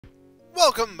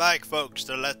Welcome back, folks,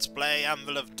 to Let's Play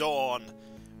Anvil of Dawn.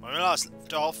 When we last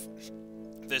left off,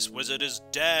 this wizard is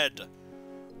dead.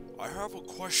 I have a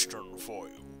question for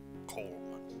you,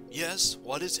 Coleman. Yes,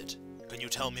 what is it? Can you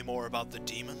tell me more about the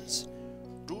demons?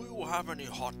 Do you have any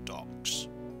hot dogs?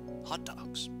 Hot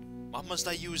dogs? What must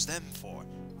I use them for?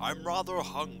 I'm rather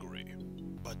hungry.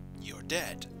 But you're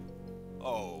dead.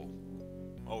 Oh.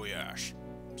 Oh yes.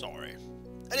 Sorry.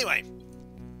 Anyway.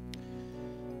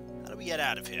 How do we get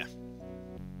out of here?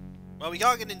 Well, we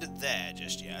can't get into there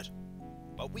just yet,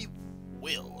 but we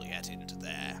will get into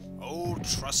there. Oh,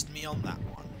 trust me on that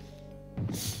one.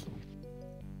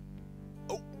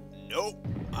 Oh, no,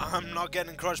 I'm not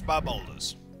getting crushed by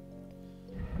boulders.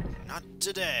 Not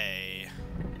today.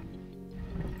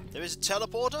 There is a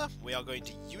teleporter. We are going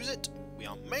to use it. We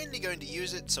are mainly going to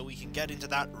use it so we can get into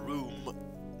that room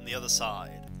on the other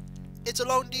side. It's a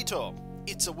long detour.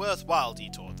 It's a worthwhile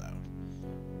detour, though.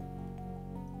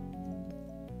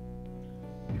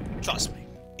 Trust me,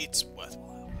 it's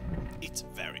worthwhile. It's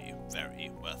very,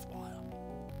 very worthwhile.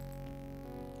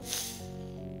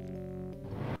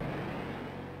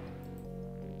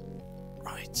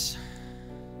 Right.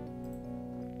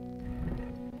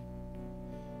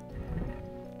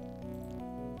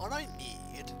 What I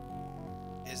need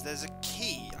is there's a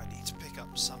key I need to pick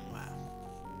up somewhere.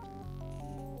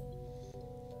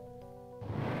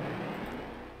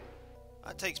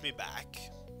 That takes me back.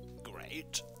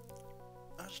 Great.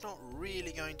 That's not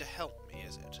really going to help me,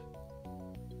 is it?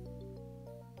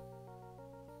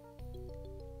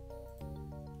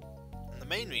 And the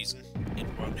main reason it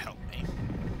won't help me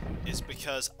is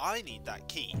because I need that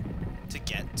key to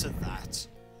get to that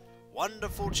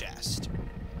wonderful chest.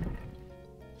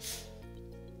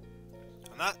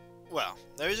 And that, well,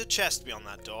 there is a chest beyond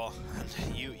that door,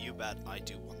 and you bet I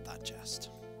do want that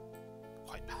chest.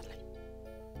 Quite badly.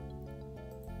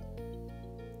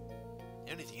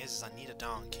 The only thing is I need a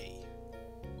darn key.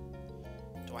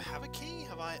 Do I have a key?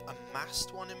 Have I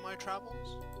amassed one in my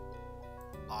travels?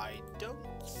 I don't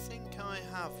think I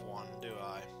have one, do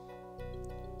I?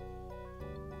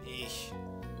 Eesh.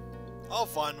 I'll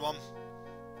find one.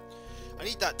 I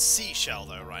need that seashell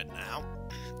though right now.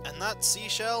 And that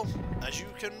seashell, as you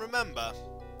can remember,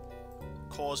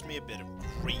 caused me a bit of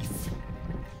grief.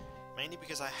 Mainly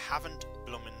because I haven't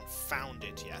bloomin' found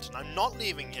it yet, and I'm not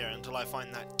leaving here until I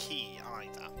find that key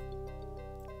either.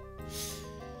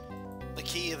 The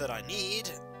key that I need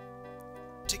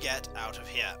to get out of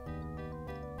here.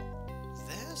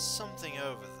 There's something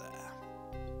over there.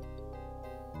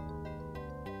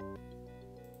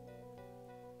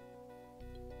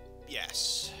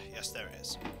 Yes, yes there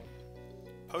is.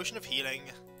 Potion of healing,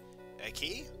 a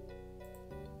key,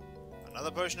 another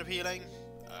potion of healing,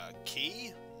 a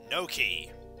key, no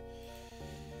key.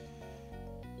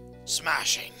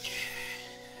 Smashing.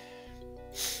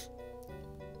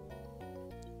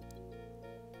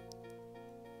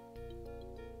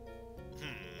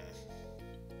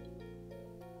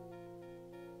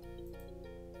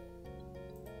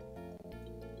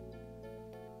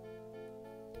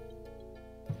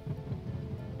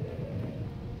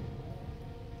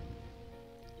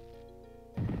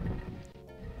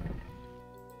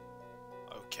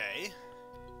 Okay.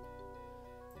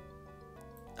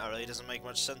 That really doesn't make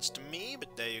much sense to me,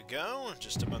 but there you go.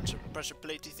 Just a bunch of pressure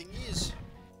platey thingies.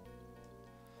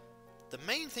 The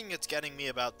main thing that's getting me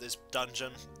about this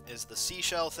dungeon is the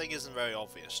seashell thing isn't very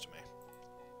obvious to me.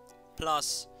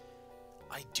 Plus,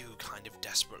 I do kind of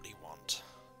desperately want...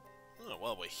 Oh,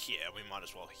 well, we're here. We might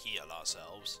as well heal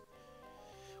ourselves.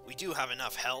 We do have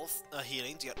enough health,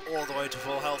 healing to get all the way to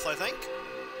full health, I think.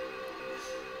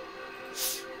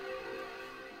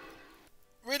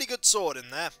 Really good sword in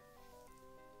there.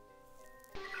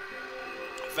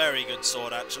 Very good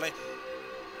sword, actually.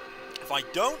 If I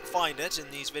don't find it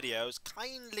in these videos,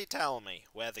 kindly tell me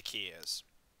where the key is.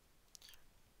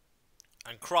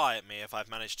 And cry at me if I've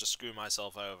managed to screw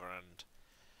myself over and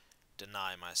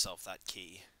deny myself that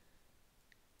key.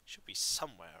 Should be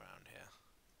somewhere around here.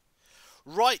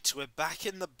 Right, we're back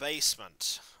in the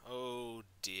basement. Oh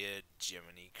dear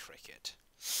Jiminy Cricket.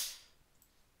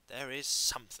 There is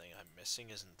something I'm missing,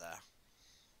 isn't there?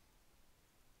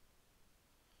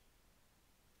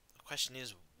 The question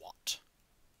is, what?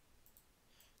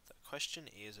 The question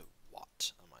is,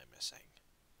 what am I missing?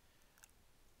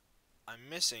 I'm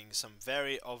missing some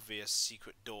very obvious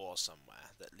secret door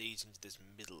somewhere that leads into this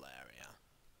middle area.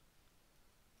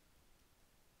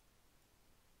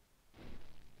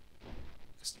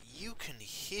 Because you can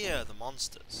hear the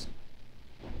monsters.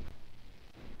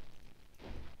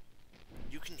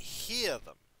 You can hear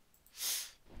them.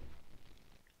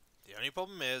 The only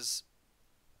problem is,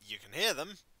 you can hear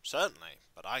them, certainly,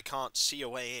 but I can't see a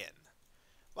way in.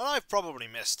 Well, I've probably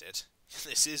missed it.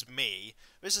 This is me.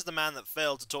 This is the man that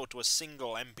failed to talk to a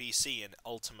single NPC in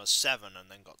Ultima 7 and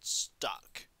then got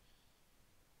stuck.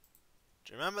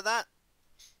 Do you remember that?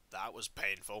 That was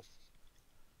painful.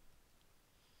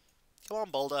 Come on,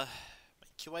 Boulder.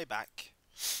 Make your way back.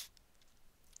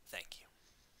 Thank you.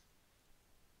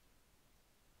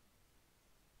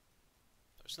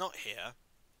 It's not here.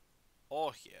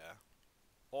 Or here.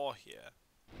 Or here.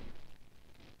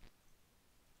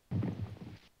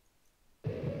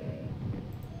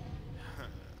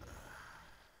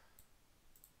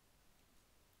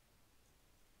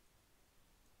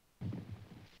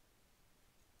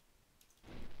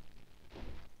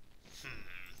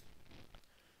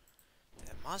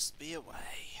 There must be a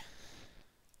way.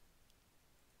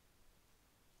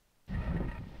 I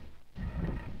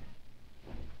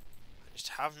just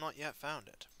have not yet found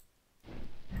it.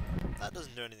 That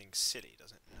doesn't do anything silly,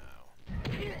 does it? No.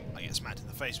 I get smacked in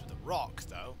the face with a rock,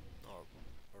 though.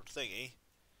 Or thingy.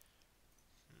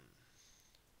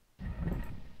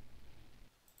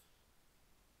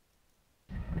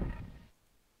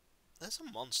 There's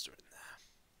a monster in there.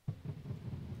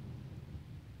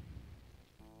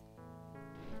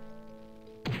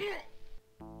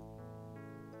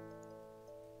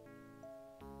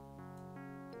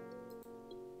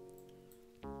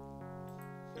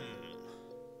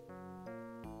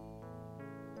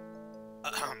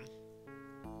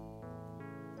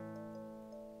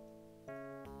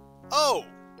 Oh!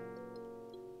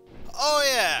 Oh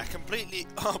yeah, completely...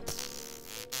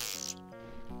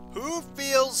 Who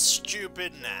feels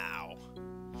stupid now?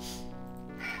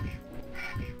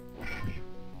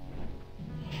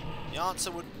 The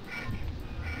answer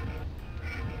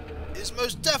is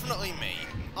most definitely me.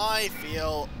 I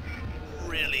feel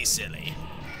really silly.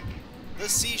 The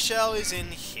seashell is in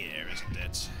here, isn't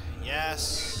it?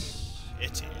 Yes,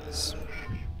 it is.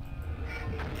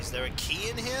 Is there a key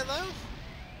in here, though?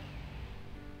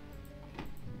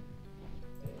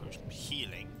 Potion of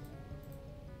healing.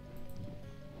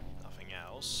 Nothing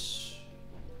else.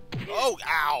 Oh,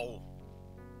 ow!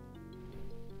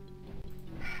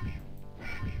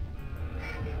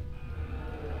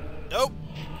 Nope.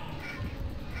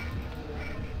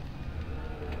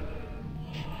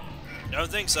 Don't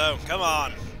think so. Come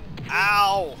on.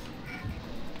 Ow!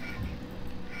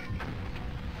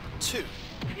 2.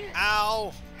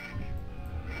 Ow!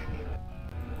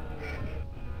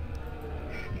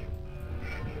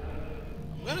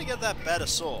 I'm gonna get that better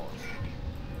sword.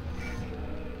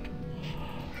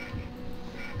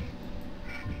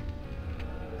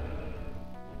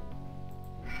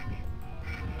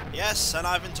 Yes, and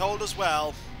I've been told as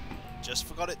well. Just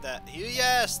forgot it there.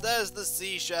 Yes, there's the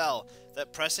seashell.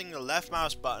 That pressing the left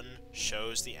mouse button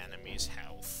shows the enemy's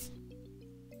health.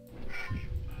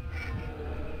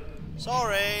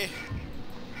 Sorry.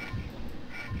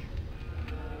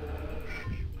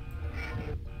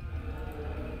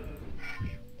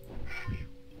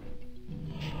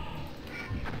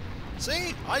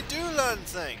 See? I do learn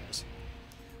things.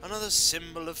 Another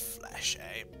symbol of flesh,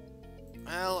 eh?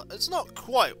 Well, it's not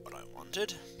quite what I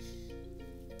wanted.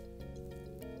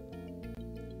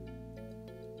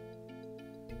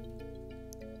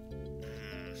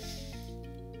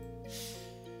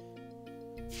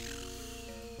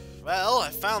 Well, I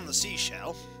found the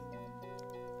seashell.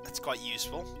 That's quite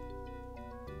useful.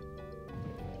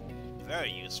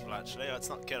 Very useful, actually. Let's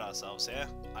not kid ourselves here.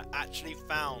 I actually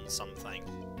found something.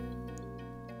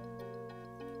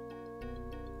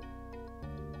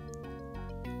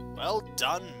 Well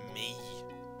done, me.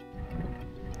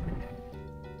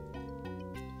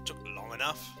 Took long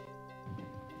enough.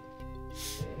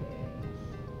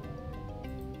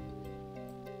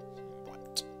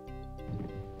 Right.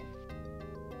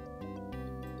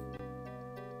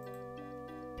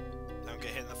 Don't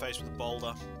get hit in the face with a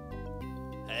boulder.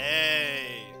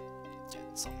 Hey!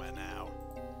 Getting somewhere now.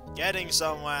 Getting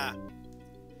somewhere!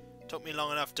 Took me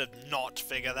long enough to not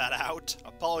figure that out.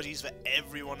 Apologies for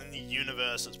everyone in the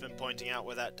universe that's been pointing out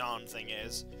where that darn thing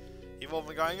is. You've all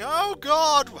been going, oh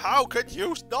god, how could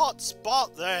you not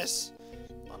spot this?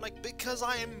 I'm like, because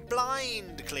I am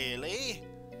blind, clearly.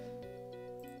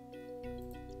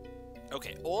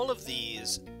 Okay, all of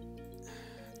these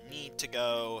need to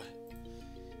go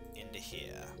into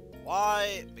here.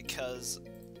 Why? Because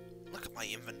look at my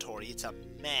inventory, it's a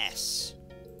mess.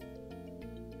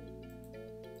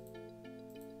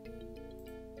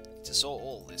 To sort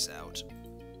all this out.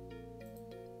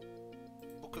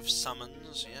 Book of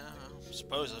Summons, yeah, I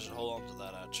suppose I should hold on to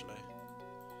that actually.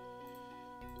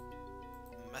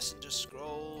 Messenger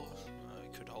Scroll,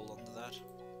 I could hold on to that.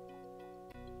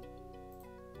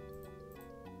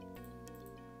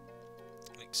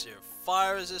 Elixir of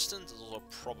fire resistance is also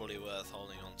probably worth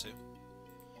holding on to.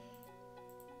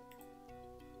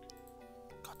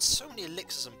 Got so many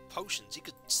elixirs and potions. He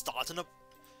could start an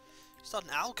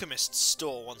alchemist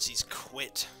store once he's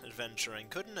quit adventuring,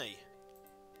 couldn't he?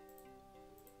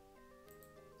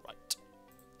 Right.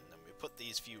 And then we put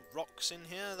these few rocks in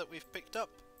here that we've picked up.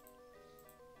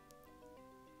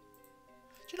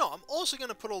 Do you know, I'm also going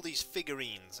to put all these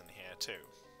figurines in here too.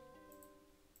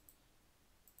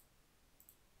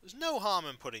 There's no harm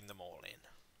in putting them all in.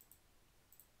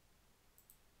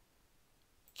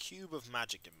 Cube of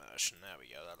Magic Immersion, there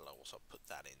we go, that'll also put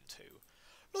that in too.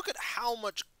 Look at how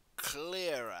much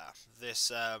clearer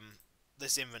this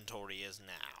this inventory is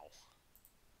now.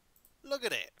 Look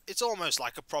at it, it's almost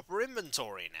like a proper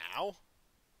inventory now.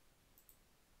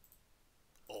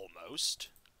 Almost.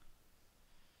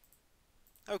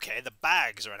 Okay, the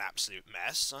bags are an absolute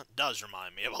mess. That does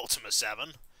remind me of Ultima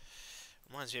 7.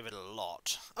 Reminds me of it a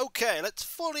lot. Okay, let's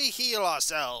fully heal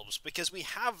ourselves, because we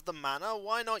have the mana,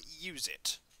 why not use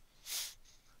it?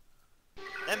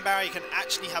 Then Barry can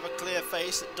actually have a clear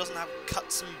face that doesn't have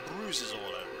cuts and bruises all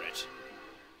over it.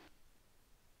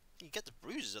 He gets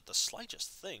bruises at the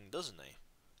slightest thing, doesn't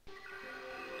he?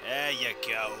 There you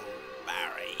go,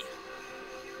 Barry.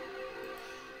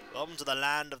 Welcome to the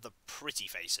land of the pretty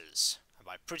faces. And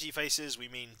by pretty faces, we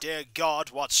mean, dear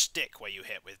God, what stick were you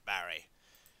hit with, Barry?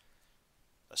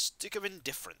 A stick of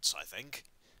indifference, I think.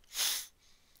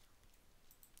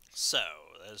 So,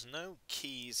 there's no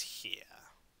keys here.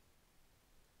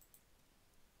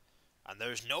 And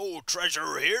there's no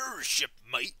treasure here,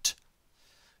 shipmate.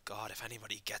 God, if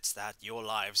anybody gets that, your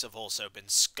lives have also been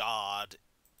scarred.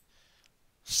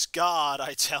 Scarred,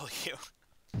 I tell you.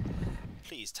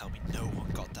 Please tell me no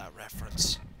one got that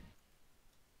reference.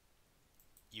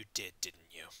 You did,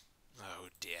 didn't you? Oh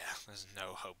dear, there's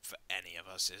no hope for any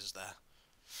of us, is there?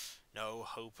 No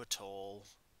hope at all.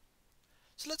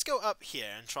 So let's go up here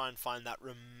and try and find that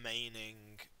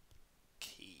remaining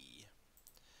key.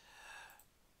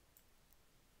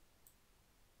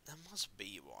 There must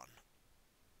be one.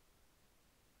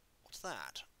 What's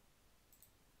that?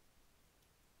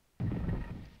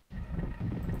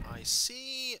 I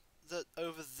see that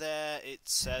over there it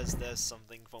says there's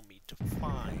something for me to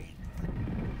find.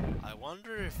 I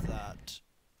wonder if that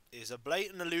is a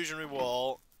blatant illusionary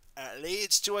wall and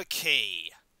leads to a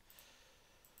key.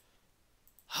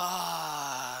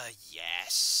 Ah,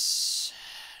 yes.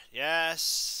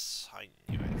 Yes, I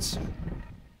knew it.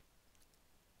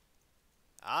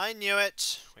 I knew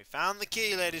it. We found the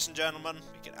key, ladies and gentlemen.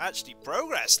 We can actually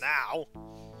progress now.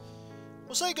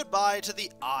 We'll say goodbye to the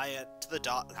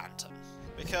Dark Lantern,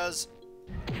 because...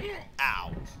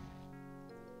 Ow.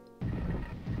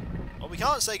 Well, we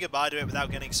can't say goodbye to it without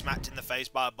getting smacked in the face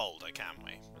by a boulder, can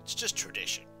we? It's just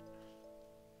tradition.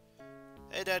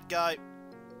 Hey, dead guy.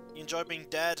 You enjoy being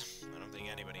dead? I don't think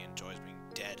anybody enjoys being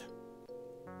dead.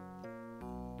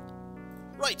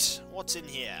 Right, what's in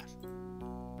here?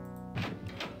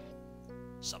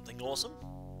 Something awesome?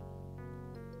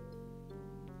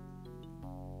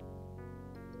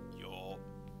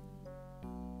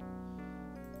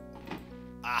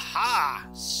 Aha!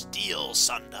 Steel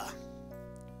Sunder.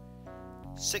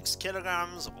 6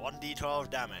 kilograms of 1d12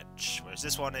 damage, whereas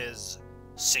this one is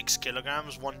 6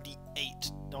 kilograms,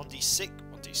 1d8,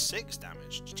 1d6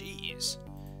 damage. Jeez.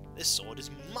 This sword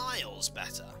is miles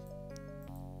better.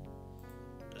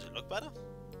 Does it look better?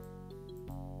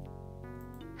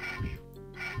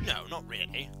 No, not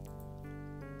really.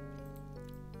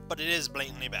 But it is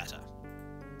blatantly better.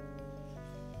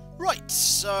 Right,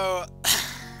 so...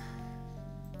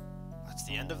 that's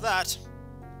the end of that.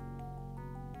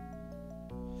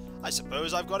 I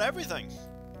suppose I've got everything.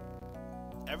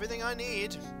 Everything I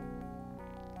need.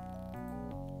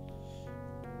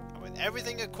 And with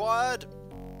everything acquired,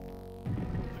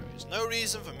 there is no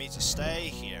reason for me to stay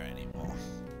here anymore.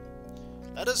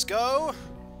 Let us go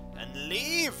and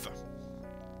leave.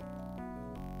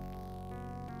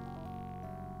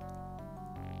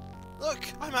 Look,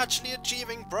 I'm actually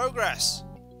achieving progress.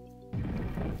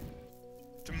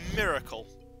 It's a miracle.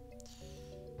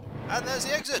 And there's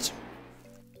the exit.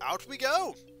 Out we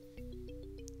go.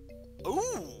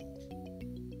 Ooh.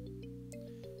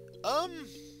 I'm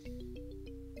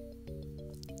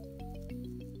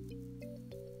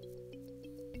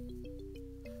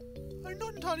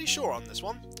not entirely sure on this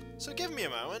one, so give me a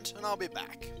moment and I'll be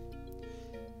back.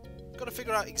 Got to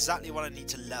figure out exactly what I need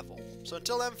to level. So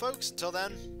until then, folks, until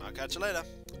then, I'll catch you later.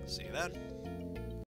 See you then.